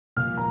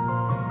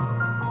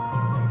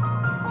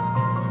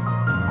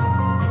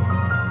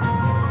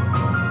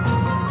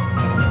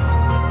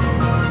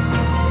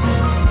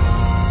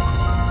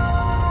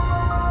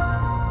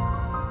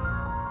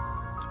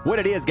What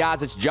it is,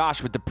 guys, it's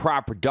Josh with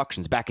DepriveD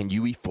Productions back in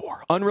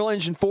UE4. Unreal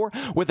Engine 4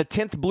 with a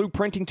 10th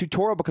blueprinting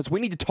tutorial because we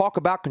need to talk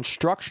about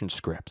construction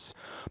scripts.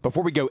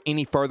 Before we go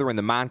any further in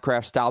the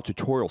Minecraft-style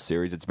tutorial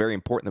series, it's very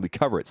important that we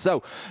cover it.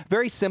 So,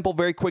 very simple,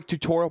 very quick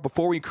tutorial.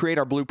 Before we create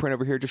our blueprint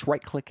over here, just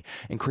right-click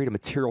and create a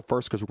material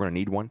first because we're going to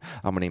need one.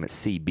 I'm going to name it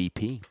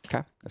CBP,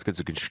 okay? That's because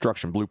it's a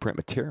construction blueprint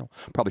material.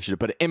 Probably should have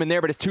put an M in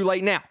there, but it's too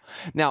late now.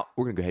 Now,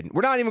 we're going to go ahead and...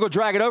 We're not even going to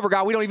drag it over,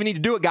 guy. We don't even need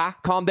to do it, guy.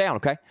 Calm down,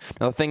 okay?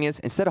 Now, the thing is,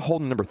 instead of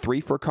holding number 3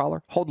 for a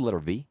collar, hold the letter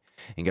V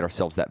and get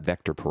ourselves that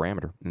vector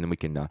parameter, and then we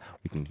can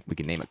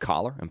name it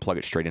collar and plug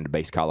it straight into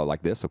base collar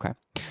like this, okay?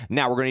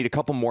 Now, we're going to need a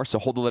couple more, so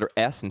hold the letter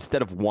S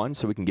instead of 1,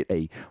 so we can get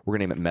a... We're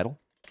going to name it metal.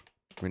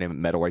 We're going to name it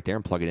metal right there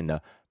and plug it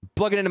into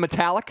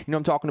metallic, you know what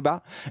I'm talking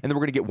about? And then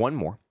we're going to get one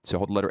more, so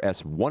hold the letter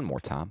S one more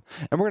time,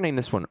 and we're going to name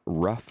this one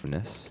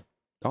roughness.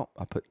 Oh,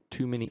 I put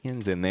too many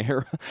N's in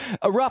there.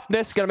 A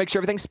roughness, got to make sure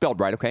everything's spelled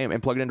right, okay?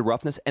 And plug it into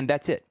roughness, and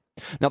that's it.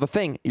 Now, the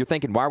thing, you're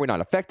thinking, why are we not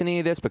affecting any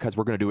of this? Because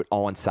we're going to do it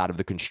all inside of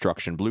the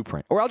construction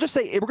blueprint. Or I'll just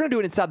say, we're going to do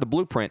it inside the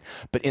blueprint,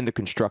 but in the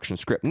construction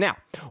script. Now,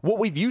 what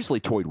we've usually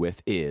toyed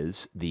with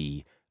is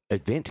the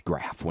event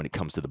graph when it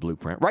comes to the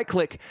blueprint.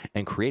 Right-click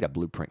and create a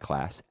blueprint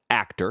class,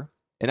 actor,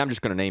 and I'm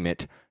just going to name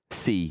it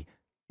C_BP.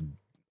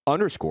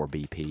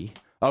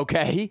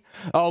 Okay,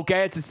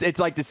 it's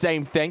like the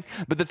same thing.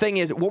 But the thing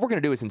is, what we're going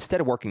to do is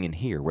instead of working in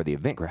here where the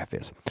event graph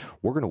is,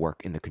 we're going to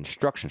work in the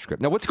construction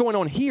script. Now, what's going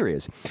on here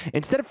is,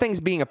 instead of things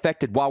being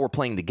affected while we're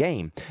playing the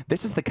game,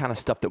 this is the kind of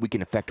stuff that we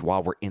can affect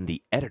while we're in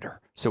the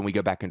editor. So when we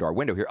go back into our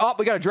window here, oh,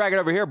 we got to drag it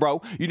over here,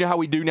 bro. You know how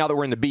we do now that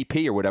we're in the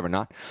BP or whatever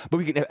not. But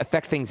we can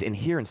affect things in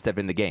here instead of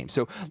in the game.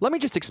 So let me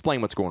just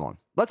explain what's going on.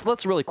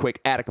 Let's really quick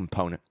add a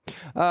component.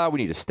 We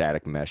need a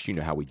static mesh. You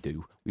know how we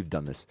do. We've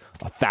done this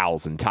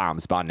 1,000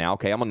 times by now.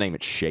 Okay, I'm going to name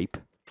it shape.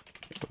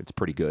 It's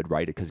pretty good,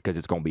 right? Because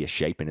it's going to be a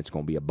shape and it's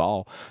going to be a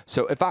ball.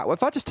 So if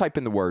I just type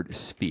in the word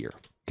sphere,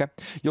 okay,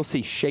 you'll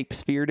see shape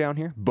sphere down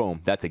here.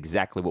 Boom, that's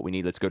exactly what we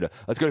need. Let's go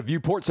to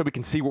viewport so we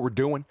can see what we're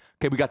doing.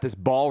 Okay, we got this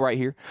ball right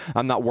here.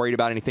 I'm not worried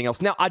about anything else.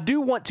 Now, I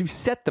do want to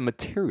set the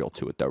material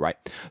to it though, right?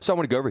 So I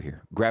want to go over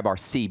here, grab our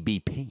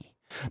CBP,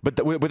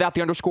 but without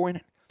the underscore in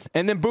it.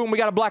 And then boom, we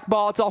got a black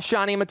ball. It's all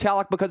shiny and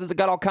metallic because it's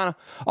got all kind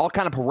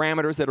of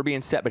parameters that are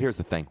being set. But here's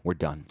the thing, we're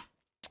done.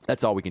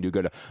 That's all we can do.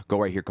 Go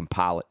right here,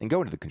 compile it, and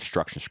go into the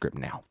construction script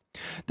now.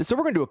 So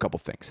we're going to do a couple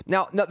things.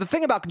 Now, the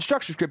thing about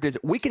construction script is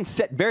we can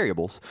set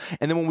variables,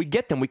 and then when we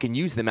get them, we can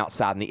use them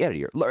outside in the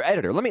editor.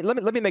 Let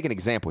me make an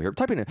example here.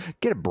 Type in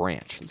get a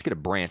branch. Let's get a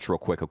branch real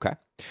quick, okay?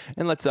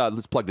 And let's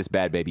plug this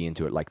bad baby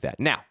into it like that.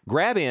 Now,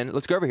 grab in.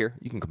 Let's go over here.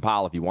 You can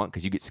compile if you want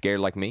because you get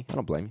scared like me. I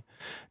don't blame you.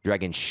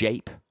 Drag in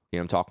shape. You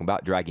know what I'm talking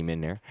about? Drag him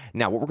in there.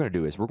 Now, what we're going to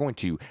do is we're going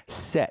to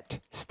set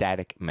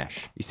static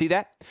mesh. You see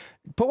that?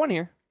 Put one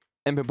here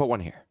and then put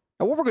one here.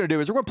 Now, what we're going to do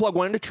is we're going to plug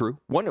one into true,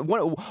 one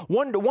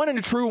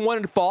into true and one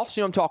into false.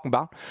 You know what I'm talking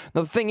about?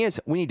 Now, the thing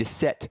is, we need to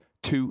set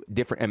two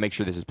different, and make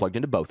sure this is plugged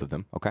into both of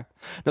them, okay?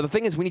 Now, the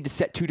thing is, we need to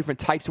set two different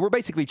types. So we're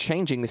basically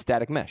changing the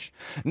static mesh.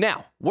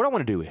 Now, what I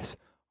want to do is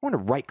I want to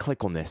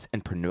right-click on this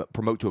and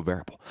promote to a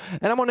variable.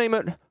 And I'm going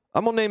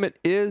to name it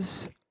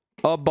is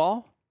a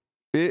ball.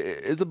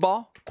 Is a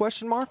ball?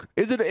 Question mark?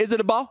 Is it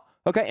a ball?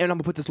 Okay, and I'm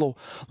gonna put this little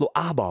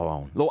eyeball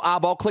on. Little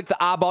eyeball. Click the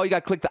eyeball. You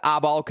gotta click the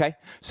eyeball. Okay.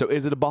 So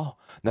is it a ball?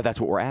 Now that's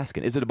what we're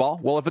asking. Is it a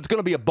ball? Well, if it's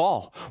gonna be a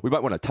ball, we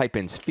might want to type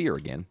in sphere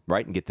again,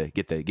 right, and get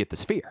the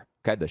sphere.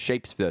 Okay, the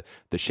shape sphere.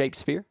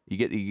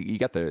 You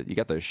got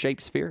the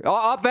shape sphere.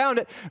 Oh, I found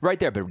it right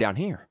there. But down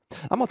here,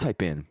 I'm gonna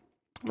type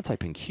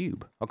in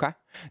cube, okay?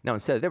 Now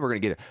instead of that, we're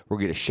gonna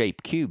get a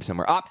shape cube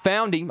somewhere.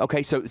 Found him.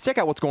 Okay, so check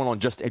out what's going on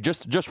just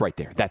right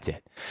there. That's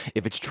it.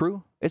 If it's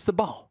true, it's the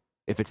ball.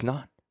 If it's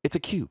not, it's a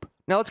cube.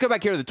 Now let's go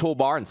back here to the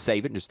toolbar and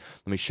save it. Just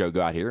let me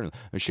go out here and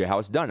show you how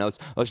it's done. Now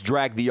let's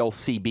drag the old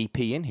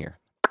CBP in here.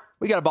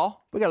 We got a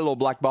ball. We got a little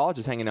black ball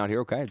just hanging out here.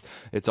 Okay,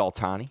 it's all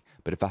tiny,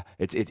 but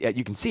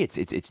you can see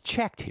it's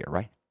checked here,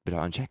 right? But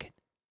I'll uncheck it.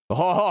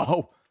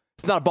 Oh.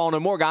 It's not a ball no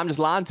more, guy. I'm just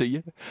lying to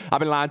you. I've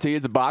been lying to you.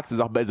 It's a box.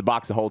 It's a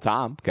box the whole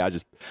time. Okay, I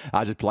was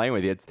just playing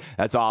with you.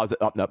 That's all.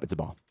 Nope, it's a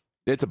ball.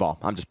 It's a ball.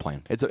 I'm just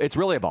playing. It's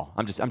really a ball.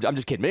 I'm just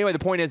kidding. But anyway, the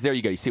point is, there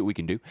you go. You see what we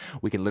can do?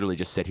 We can literally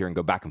just sit here and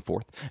go back and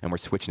forth, and we're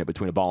switching it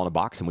between a ball and a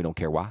box, and we don't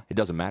care why. It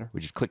doesn't matter. We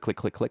just click, click,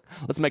 click, click.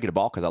 Let's make it a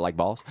ball because I like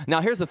balls.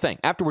 Now, here's the thing.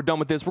 After we're done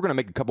with this, we're gonna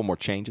make a couple more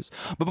changes.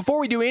 But before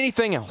we do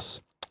anything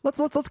else, let's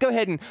go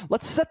ahead and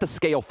let's set the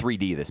scale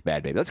 3D of this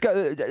bad baby. Let's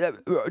go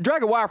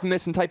drag a wire from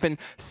this and type in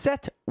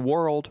set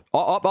world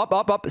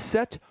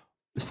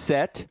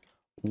set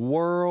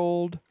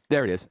world.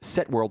 There it is.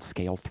 Set world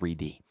scale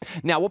 3D.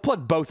 Now we'll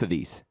plug both of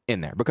these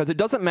in there because it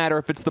doesn't matter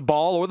if it's the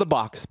ball or the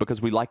box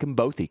because we like them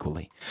both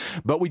equally.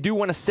 But we do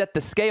want to set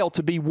the scale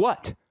to be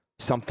what?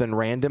 Something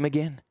random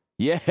again.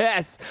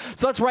 Yes.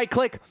 So let's right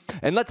click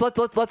and let's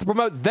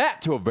promote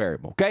that to a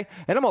variable, okay?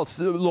 And I'm gonna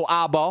a little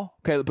eyeball.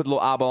 Okay, put a little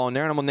eyeball in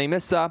there, and I'm gonna name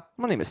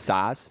this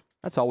size.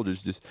 That's all. We'll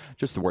just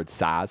the word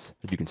size,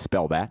 if you can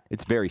spell that.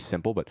 It's very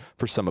simple, but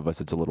for some of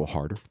us, it's a little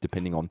harder,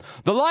 depending on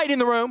the light in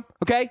the room,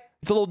 okay?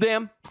 It's a little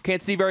dim.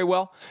 Can't see very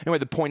well. Anyway,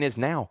 the point is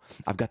now,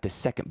 I've got this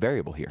second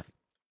variable here.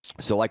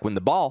 So like when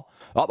the ball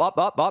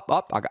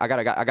up,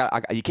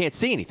 you can't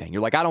see anything.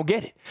 You're like, I don't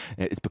get it.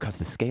 It's because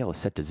the scale is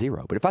set to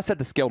 0. But if I set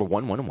the scale to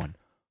 1, 1, and 1,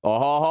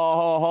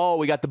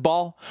 we got the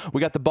ball.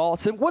 We got the ball.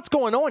 So what's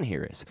going on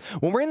here is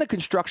when we're in the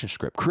construction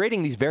script,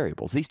 creating these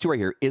variables, these two right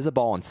here is a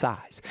ball and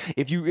size.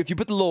 If you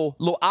put the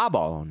little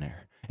eyeball on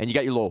there, and you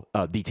got your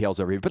little details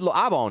over here, you put a little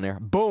eyeball on there,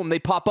 boom, they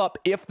pop up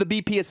if the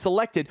BP is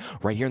selected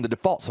right here in the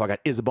default. So I got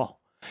is a ball.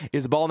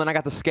 Is a ball, and then I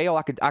got the scale.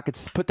 I could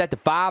put that to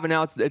 5, and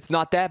now it's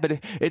not that,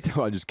 but it's.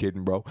 Oh, I'm just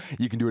kidding, bro.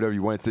 You can do whatever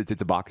you want.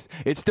 It's a box.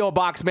 It's still a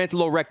box, man. It's a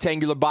little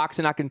rectangular box,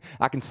 and I can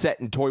set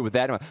and toy with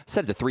that. I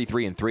set it to 3,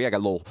 3, and 3. I got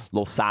a little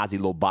sizey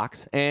little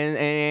box,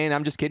 and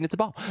I'm just kidding. It's a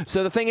ball.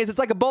 So the thing is, it's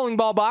like a bowling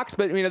ball box,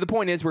 but the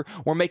point is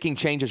we're making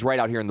changes right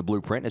out here in the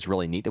blueprint. It's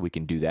really neat that we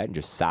can do that and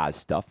just size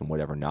stuff and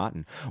whatever not.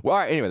 And well, all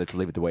right, anyway, let's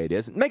leave it the way it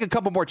is. Make a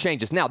couple more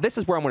changes. Now this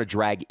is where I'm going to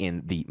drag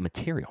in the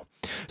material.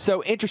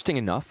 So interesting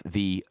enough,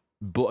 the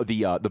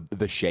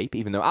shape,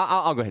 even though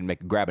I'll go ahead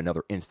and grab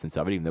another instance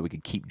of it, even though we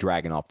could keep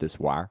dragging off this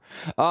wire.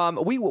 We're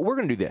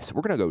going to do this.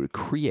 We're going to go to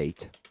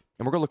create,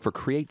 and we're going to look for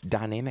create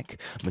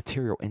dynamic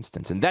material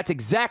instance. And that's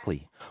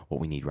exactly what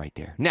we need right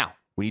there. Now,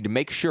 we need to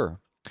make sure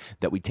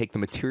that we take the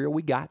material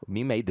we got,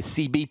 we made the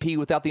CBP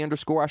without the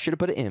underscore. I should have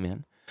put an M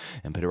in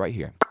and put it right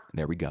here.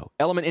 There we go.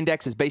 Element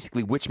index is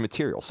basically which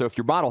material. So if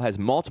your model has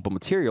multiple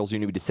materials, you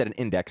need to set an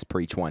index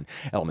per each one.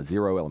 Element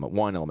 0, element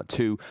 1, element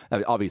 2.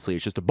 Obviously,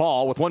 it's just a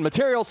ball with one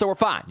material, so we're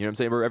fine. You know what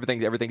I'm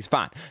saying? Everything's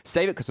fine.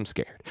 Save it because I'm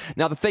scared.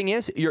 Now, the thing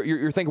is,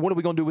 you're thinking, what are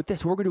we going to do with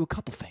this? Well, we're going to do a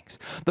couple things.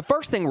 The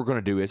first thing we're going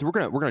to do is we're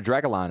going to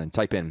drag a line and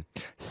type in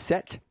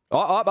set,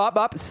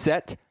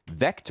 set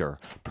vector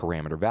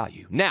parameter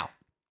value. Now,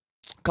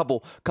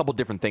 couple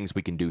different things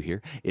we can do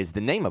here is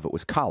the name of it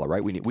was collar,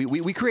 right?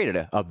 We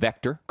created a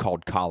vector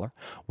called collar,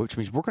 which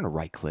means we're going to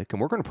right click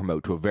and we're going to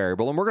promote to a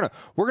variable, and we're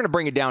going to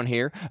bring it down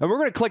here, and we're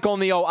going to click on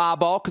the old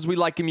eyeball because we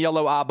like them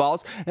yellow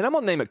eyeballs, and I'm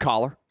going to name it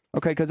collar,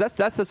 okay? Because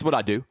that's what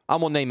I do.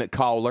 I'm going to name it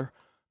collar.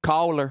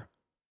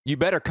 You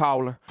better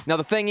collar. Now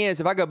the thing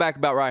is, if I go back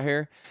about right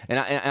here and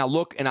I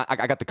look and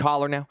I got the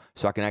collar now,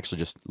 so I can actually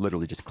just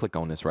literally just click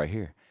on this right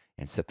here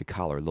and set the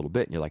collar a little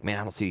bit, and you're like, man,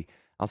 I don't see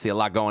a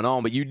lot going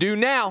on, but you do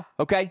now,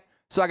 okay?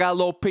 So I got a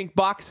little pink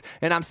box,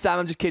 and I'm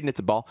just kidding, it's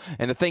a ball.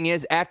 And the thing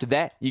is, after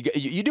that,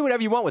 you do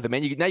whatever you want with it,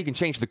 man. Now you can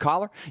change the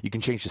collar, you can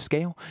change the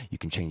scale, you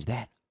can change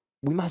that.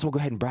 We might as well go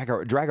ahead and drag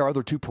our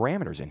other two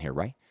parameters in here,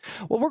 right?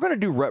 Well, we're going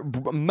to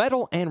do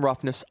metal and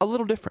roughness a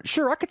little different.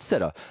 Sure, I could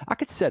set a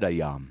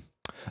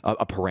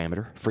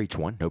parameter for each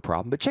one, no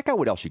problem. But check out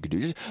what else you could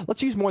do.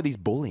 Let's use more of these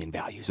Boolean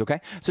values,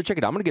 okay? So check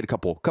it out. I'm going to get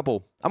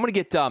I'm going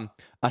to get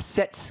a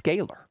set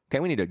scalar.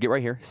 Okay, we need to get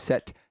right here,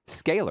 set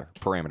scalar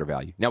parameter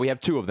value. Now we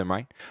have two of them,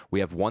 right? We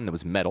have one that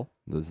was metal.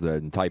 Let's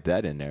type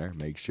that in there.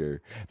 Make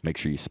sure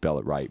you spell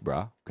it right,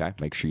 bro. Okay,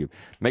 make sure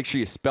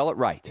you spell it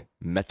right.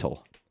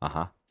 Metal.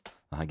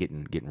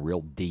 Getting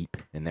real deep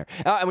in there.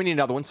 And we need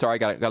another one. Sorry,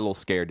 got a little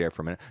scared there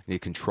for a minute. We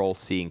need Control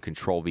C and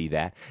Control V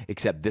that.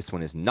 Except this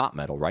one is not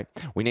metal, right?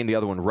 We named the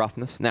other one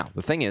roughness. Now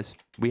the thing is,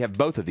 we have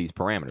both of these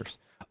parameters.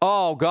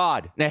 Oh,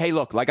 God. Now, hey,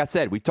 look, like I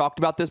said, we've talked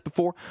about this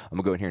before. I'm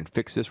going to go in here and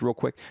fix this real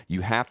quick.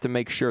 You have to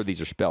make sure these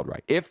are spelled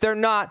right. If they're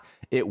not,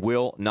 it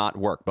will not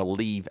work.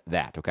 Believe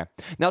that, okay?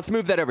 Now, let's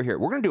move that over here.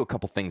 We're going to do a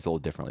couple things a little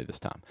differently this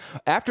time.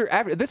 After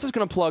this is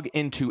going to plug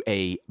into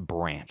a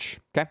branch,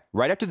 okay?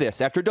 Right after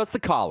this, after it does the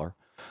collar,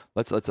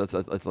 let's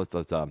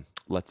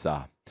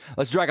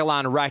drag a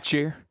line right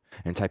here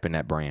and type in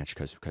that branch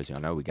because I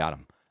know we got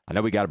them. I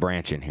know we got a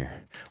branch in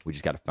here. We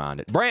just got to find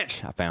it.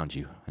 Branch! I found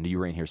you. I knew you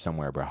were in here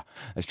somewhere, bro.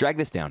 Let's drag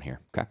this down here,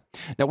 okay?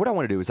 Now, what I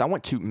want to do is I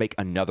want to make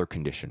another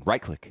condition.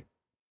 Right-click,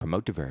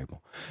 promote to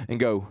variable, and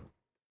go,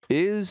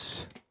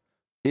 is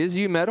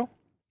you metal?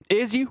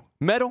 Is you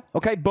metal?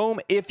 Okay, boom.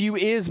 If you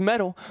is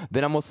metal,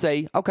 then I'm going to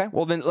say, okay,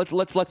 well, then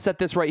let's set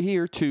this right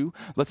here to,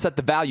 let's set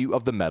the value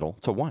of the metal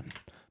to 1.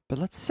 But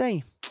let's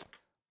say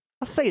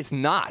it's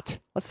not.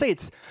 Let's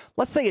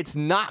say it's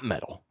not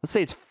metal. Let's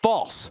say it's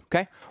false,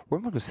 okay? We're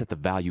going to set the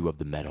value of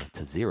the metal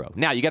to 0.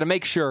 Now, you got to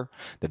make sure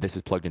that this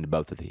is plugged into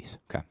both of these,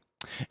 okay?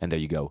 And there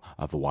you go,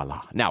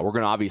 voila. Now, we're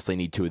going to obviously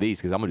need 2 of these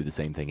because I'm going to do the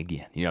same thing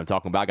again. You know what I'm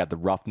talking about? I got the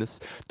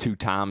roughness 2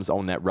 times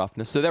on that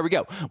roughness. So there we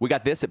go. We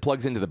got this. It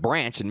plugs into the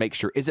branch and make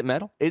sure, is it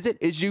metal?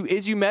 Is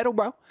you metal,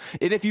 bro?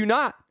 And if you're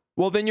not,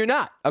 well, then you're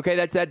not. Okay,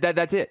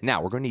 that's it.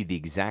 Now, we're going to need the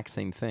exact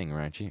same thing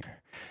right here.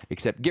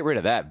 Except get rid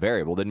of that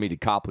variable. Didn't mean to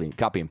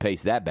copy and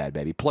paste that bad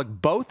baby.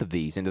 Plug both of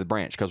these into the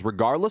branch because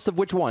regardless of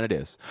which one it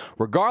is,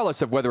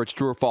 regardless of whether it's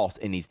true or false,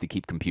 it needs to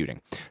keep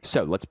computing.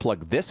 So let's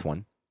plug this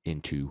one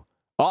into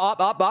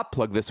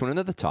plug this one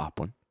into the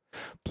top one.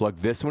 Plug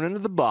this one into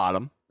the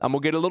bottom. I'm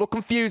going to get a little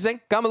confusing.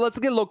 Come on, let's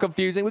get a little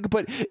confusing. We can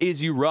put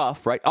is you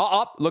rough, right?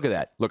 Look at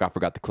that. Look, I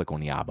forgot to click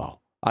on the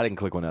eyeball. I didn't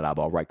click on that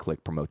eyeball. Right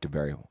click, promote to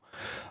variable.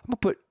 I'm going to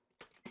put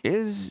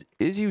is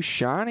you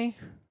shiny?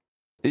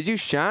 Is you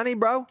shiny,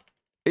 bro?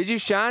 Is you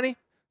shiny?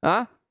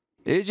 Huh?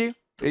 Is you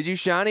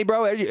shiny,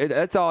 bro?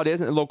 That's all it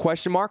is. A little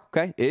question mark,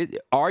 okay?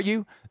 Are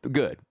you?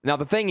 Good. Now,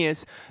 the thing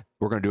is,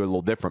 we're going to do it a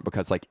little different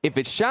because, like, if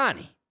it's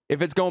shiny,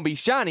 If it's going to be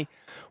shiny,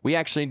 we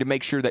actually need to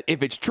make sure that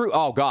if it's true,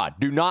 oh God,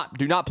 do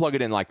not plug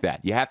it in like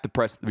that. You have to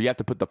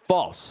put the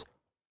false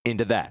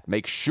into that.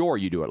 Make sure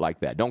you do it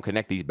like that. Don't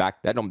connect these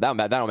back. That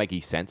don't make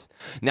any sense.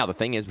 Now, the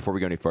thing is, before we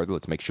go any further,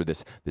 let's make sure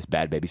this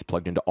bad baby's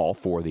plugged into all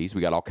 4 of these.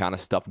 We got all kind of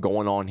stuff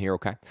going on here,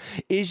 okay?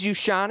 Is you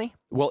shiny?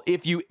 Well,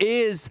 if you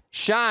is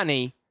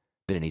shiny,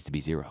 then it needs to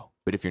be 0.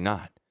 But if you're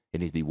not, it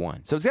needs to be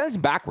 1. So it's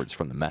backwards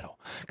from the metal.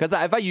 Because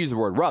if I use the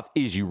word rough,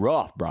 is you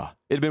rough, bruh?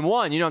 It'd been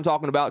 1. You know what I'm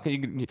talking about?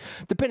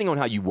 Depending on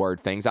how you word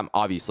things, I'm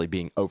obviously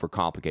being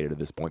overcomplicated at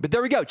this point. But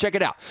there we go. Check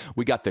it out.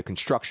 We got the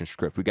construction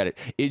script. We got it.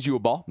 Is you a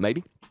ball?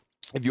 Maybe.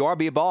 If you are,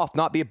 be a ball. If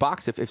not, be a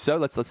box. If so,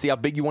 let's see how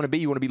big you want to be.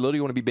 You want to be little,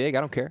 you want to be big.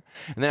 I don't care.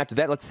 And then after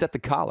that, let's set the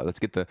collar. Let's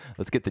get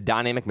the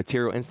dynamic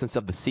material instance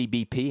of the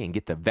CBP and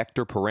get the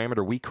vector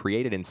parameter we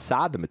created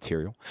inside the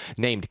material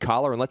named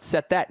collar. And let's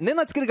set that. And then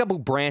let's get a couple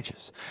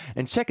branches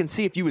and check and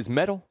see if you is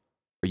metal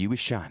or you is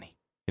shiny.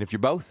 And if you're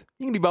both,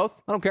 you can be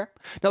both. I don't care.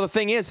 Now, the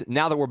thing is,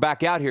 now that we're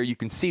back out here, you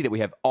can see that we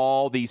have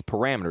all these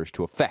parameters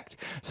to affect.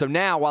 So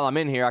now, while I'm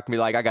in here, I can be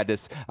like, I got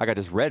this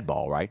red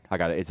ball, right?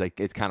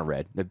 It's kind of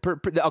red.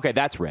 Okay,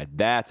 that's red.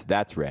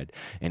 That's red,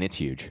 and it's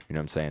huge. You know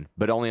what I'm saying?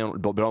 But only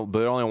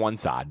on one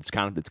side. It's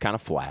kind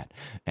of flat.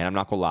 And I'm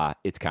not gonna lie,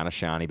 it's kind of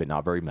shiny, but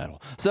not very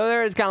metal. So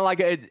there is kind of like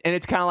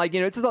it's kind of like,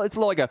 you know, it's a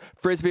little like a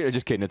frisbee.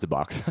 Just kidding, it's a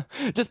box.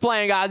 Just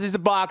playing, guys. It's a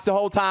box the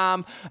whole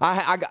time.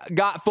 I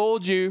got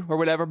fooled you or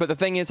whatever. But the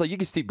thing is, like, you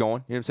can keep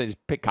going. You know what I'm saying?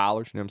 Just pick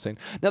collars. You know what I'm saying?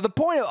 Now, the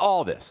point of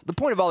all this,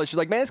 she's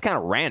like, man, it's kind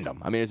of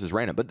random. I mean, it's just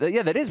random. But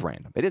yeah, that is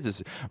random. It is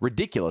just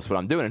ridiculous what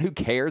I'm doing. And who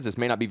cares? This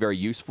may not be very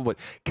useful, but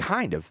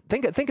kind of.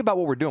 Think about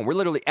what we're doing. We're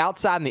literally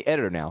outside in the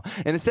editor now.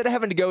 And instead of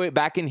having to go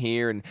back in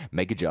here and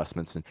make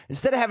adjustments, and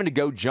instead of having to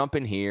go jump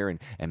in here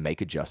and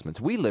make adjustments,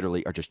 we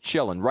literally are just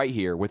chilling right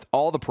here with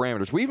all the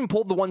parameters. We even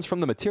pulled the ones from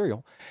the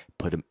material,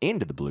 put them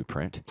into the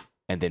blueprint,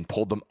 and then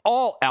pulled them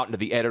all out into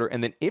the editor.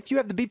 And then if you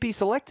have the BP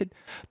selected,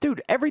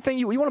 dude, everything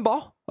you want a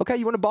ball, okay?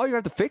 You want a ball, you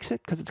have to fix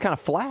it because it's kind of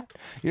flat.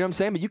 You know what I'm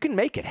saying? But you can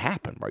make it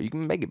happen, bro. You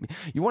can make it.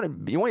 You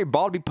want your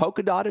ball to be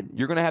polka dotted?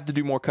 You're gonna have to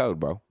do more code,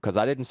 bro, because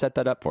I didn't set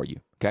that up for you.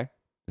 Okay?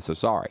 So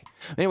sorry.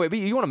 Anyway, but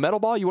you want a metal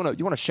ball? You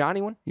want a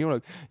shiny one? You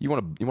want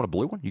a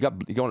blue one? You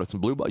want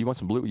some blue ball? You got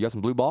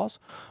some blue balls?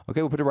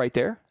 Okay, we'll put it right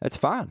there. That's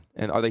fine.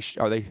 And are they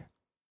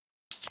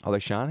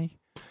shiny?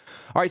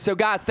 All right, so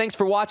guys, thanks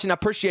for watching. I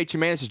appreciate you,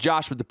 man. This is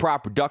Josh with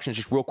DepriveD Productions.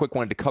 Just real quick,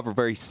 wanted to cover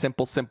very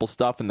simple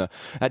stuff, and I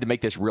had to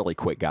make this really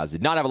quick, guys.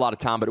 Did not have a lot of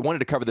time, but I wanted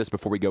to cover this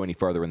before we go any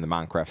further in the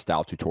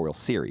Minecraft-style tutorial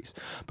series,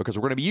 because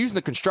we're going to be using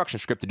the construction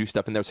script to do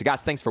stuff in there. So,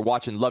 guys, thanks for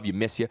watching. Love you,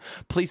 miss you.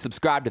 Please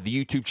subscribe to the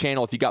YouTube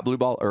channel if you got blue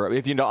ball, or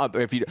if you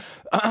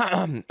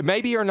don't,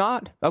 maybe or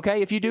not.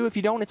 Okay, if you do, if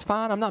you don't, it's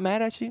fine. I'm not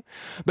mad at you.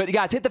 But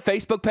guys, hit the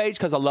Facebook page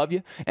because I love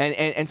you,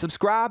 and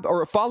subscribe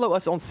or follow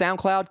us on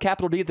SoundCloud.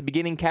 Capital D at the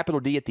beginning, capital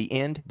D at the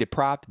end.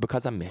 DepriveD,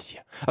 because I miss you.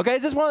 Okay,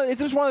 it's just one of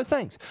those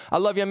things. I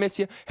love you, I miss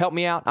you. Help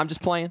me out. I'm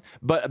just playing.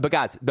 But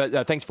guys,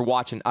 thanks for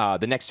watching.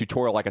 The next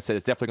tutorial, like I said,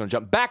 is definitely going to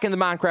jump back in the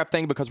Minecraft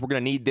thing because we're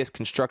going to need this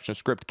construction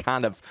script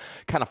kind of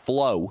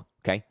flow,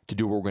 okay, to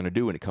do what we're going to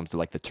do when it comes to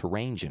like the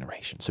terrain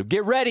generation. So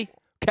get ready,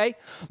 okay?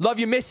 Love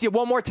you, miss you.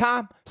 One more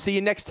time. See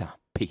you next time.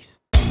 Peace.